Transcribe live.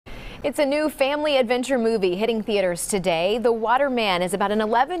It's a new family adventure movie hitting theaters today. The Waterman is about an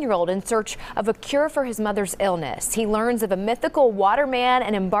 11-year-old in search of a cure for his mother's illness. He learns of a mythical waterman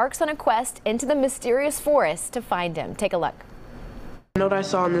and embarks on a quest into the mysterious forest to find him. Take a look. The note I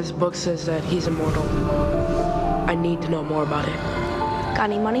saw in this book says that he's immortal. I need to know more about it. Got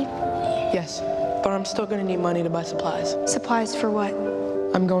any money? Yes, but I'm still gonna need money to buy supplies. Supplies for what?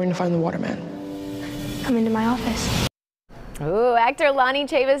 I'm going to find the waterman. Come into my office. Ooh, actor Lonnie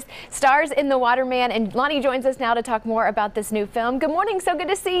Chavis stars in The Waterman, and Lonnie joins us now to talk more about this new film. Good morning, so good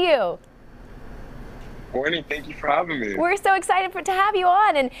to see you. Morning, thank you for having me. We're so excited to have you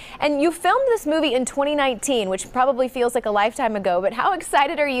on, and you filmed this movie in 2019, which probably feels like a lifetime ago, but how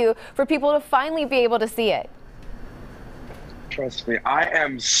excited are you for people to finally be able to see it? Trust me, I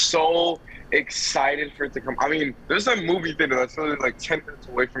am so excited for it to come. I mean, there's a movie theater that's literally like 10 minutes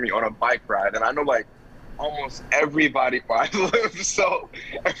away from me on a bike ride, and I know like almost everybody where I live, so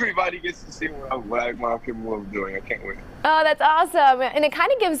everybody gets to see what I'm capable of doing. I can't wait. Oh, that's awesome. And it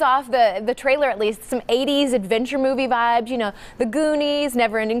kind of gives off the trailer, at least, some 80s adventure movie vibes, you know, The Goonies,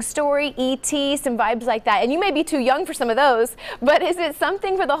 Never Ending Story, E.T., some vibes like that. And you may be too young for some of those, but is it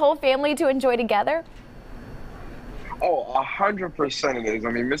something for the whole family to enjoy together? Oh, 100% it is. I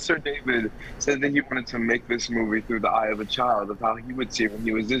mean, Mr. David said that he wanted to make this movie through the eye of a child, of how he would see it when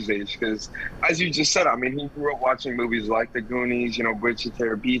he was his age. Because, as you just said, I mean, he grew up watching movies like The Goonies, you know, Bridge to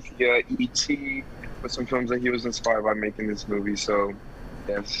Terabithia, E.T., but some films that he was inspired by making this movie. So,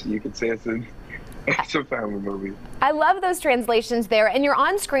 yes, you could say it's a family movie. I love those translations there, and you're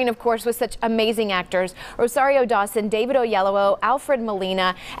on screen, of course, with such amazing actors: Rosario Dawson, David Oyelowo, Alfred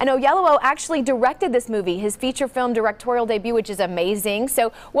Molina. And Oyelowo actually directed this movie, his feature film directorial debut, which is amazing.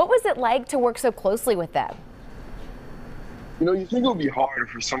 So what was it like to work so closely with them? You know, you think it would be hard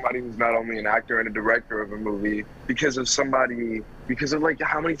for somebody who's not only an actor and a director of a movie because of like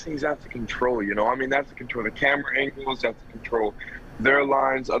how many things they have to control, you know? I mean, they have to control the camera angles, they have to control their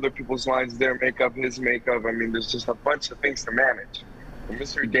lines, other people's lines, their makeup, his makeup. I mean, there's just a bunch of things to manage. And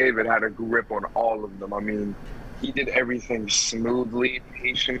Mr. David had a grip on all of them. I mean, he did everything smoothly,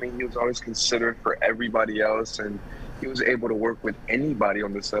 patiently. He was always considerate for everybody else, and he was able to work with anybody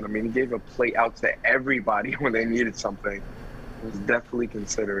on the set. I mean, he gave a plate out to everybody when they needed something. He was definitely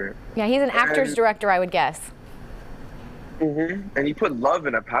considerate. Yeah, he's an actor's director, I would guess. And he put love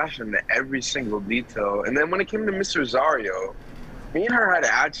and a passion to every single detail. And then when it came to Miss Rosario, me and her had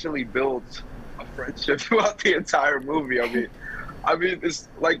actually built a friendship throughout the entire movie. I mean, it's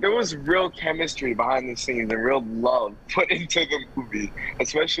like there was real chemistry behind the scenes and real love put into the movie,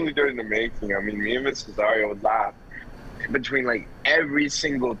 especially during the making. I mean, me and Miss Rosario would laugh between like every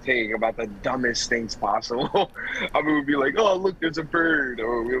single take about the dumbest things possible. I mean, we'd be like, oh, look, there's a bird.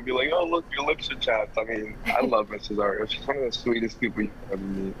 Or we'll be like, oh, look, your lips are chapped. I mean, I love Miss Rosario. She's one of the sweetest people you can ever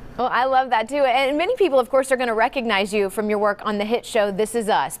meet. Well, I love that too. And many people, of course, are going to recognize you from your work on the hit show This Is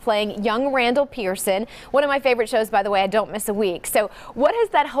Us, playing young Randall Pearson. One of my favorite shows, by the way. I don't miss a week. So what has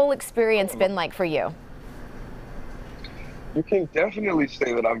that whole experience been like for you? You can definitely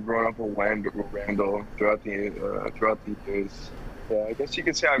say that I've grown up with Randall throughout the years. Yeah, I guess you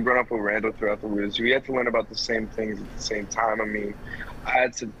could say I've grown up with Randall throughout the years. We had to learn about the same things at the same time. I mean, I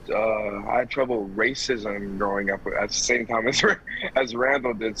had trouble with racism growing up at the same time as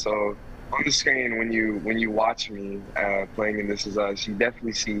Randall did. So on the screen, when you watch me playing in This Is Us, you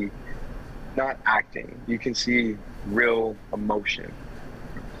definitely see not acting. You can see real emotion.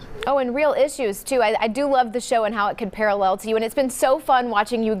 Oh, and real issues, too. I do love the show and how it could parallel to you, and it's been so fun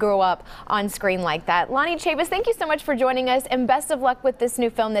watching you grow up on screen like that. Lonnie Chavis, thank you so much for joining us, and best of luck with this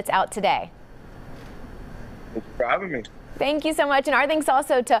new film that's out today. Thank you for having me. Thank you so much, and our thanks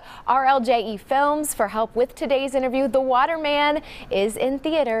also to RLJE Films for help with today's interview. The Waterman is in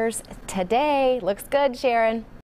theaters today. Looks good, Sharon.